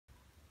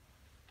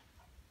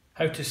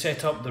how to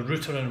set up the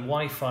router and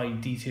Wi-Fi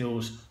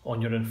details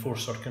on your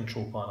Enforcer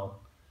control panel.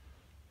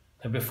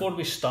 Now before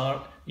we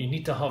start, you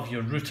need to have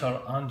your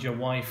router and your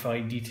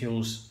Wi-Fi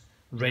details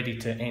ready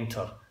to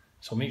enter,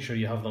 so make sure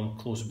you have them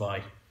close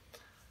by.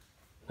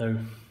 Now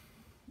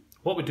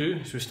what we do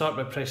is we start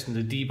by pressing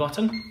the D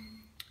button.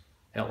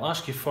 It'll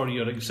ask you for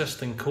your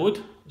existing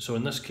code, so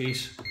in this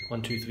case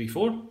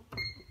 1234.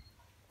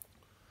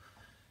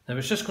 Now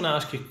it's just going to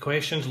ask you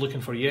questions looking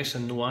for yes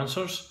and no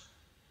answers.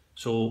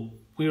 So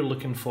we're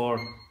looking for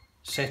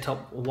set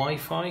up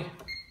Wi-Fi,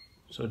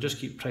 so just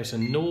keep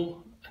pressing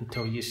no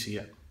until you see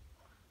it,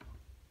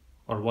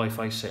 or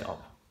Wi-Fi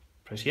setup.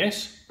 Press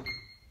yes.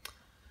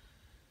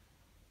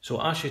 So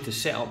it asks you to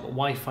set up a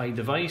Wi-Fi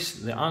device.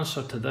 The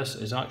answer to this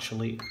is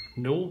actually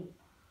no.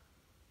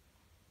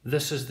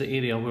 This is the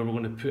area where we're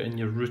going to put in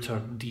your router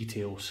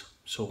details.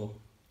 So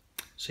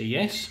say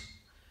yes.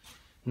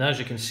 Now as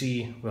you can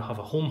see, we have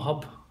a home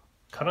hub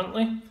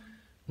currently.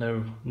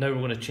 Now we're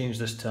going to change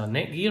this to a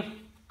Netgear.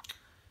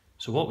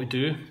 So what we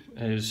do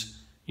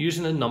is,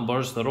 using the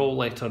numbers, they're all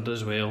lettered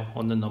as well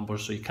on the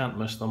numbers, so you can't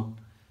miss them.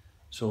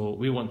 So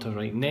we want to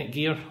write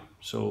Netgear.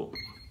 So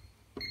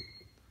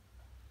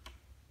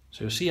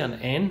you'll see an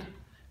N.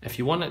 If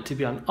you want it to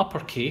be an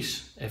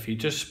uppercase, if you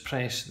just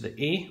press the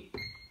A,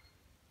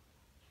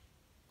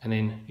 and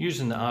then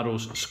using the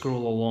arrows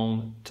scroll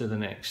along to the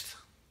next.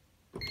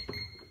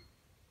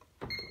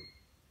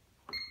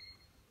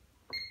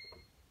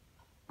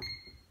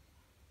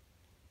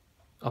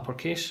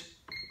 Uppercase.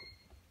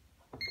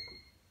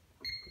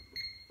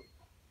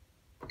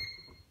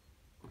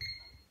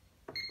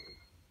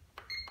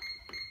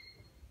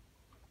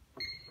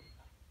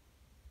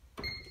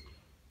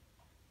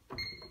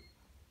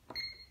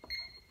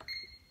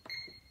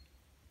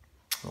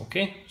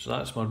 Okay, so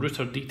that's my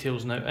router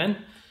details now in.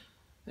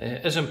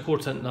 It is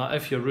important that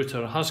if your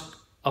router has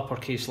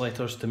uppercase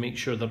letters, to make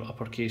sure they're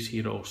uppercase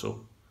here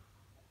also.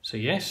 Say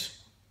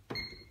yes.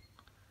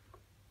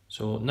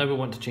 So now we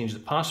want to change the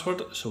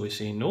password, so we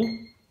say no.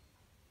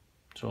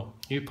 So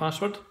new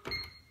password.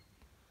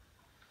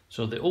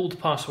 So the old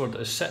password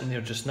is sitting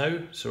there just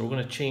now, so we're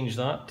going to change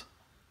that.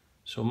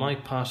 So my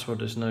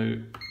password is now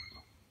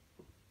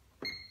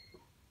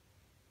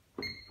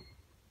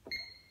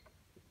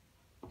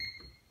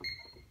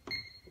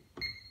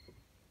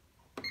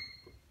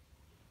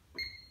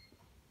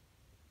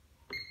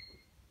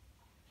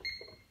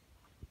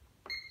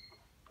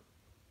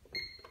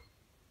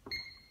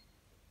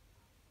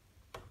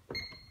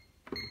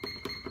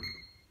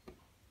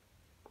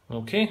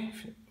okay.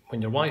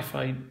 When your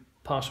Wi-Fi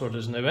password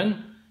is now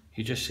in,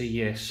 you just say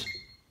yes.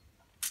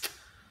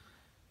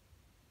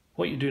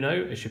 What you do now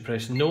is you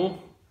press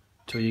no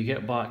till you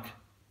get back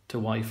to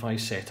Wi-Fi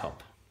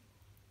setup.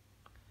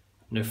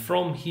 Now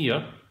from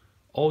here,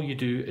 all you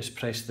do is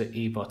press the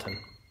A button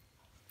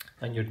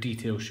and your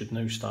details should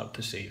now start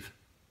to save.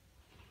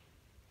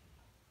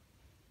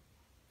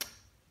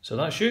 So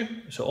that's you.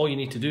 So all you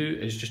need to do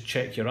is just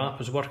check your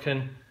app is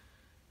working,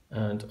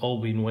 and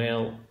all being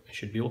well, it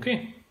should be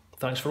okay.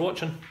 Thanks for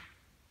watching.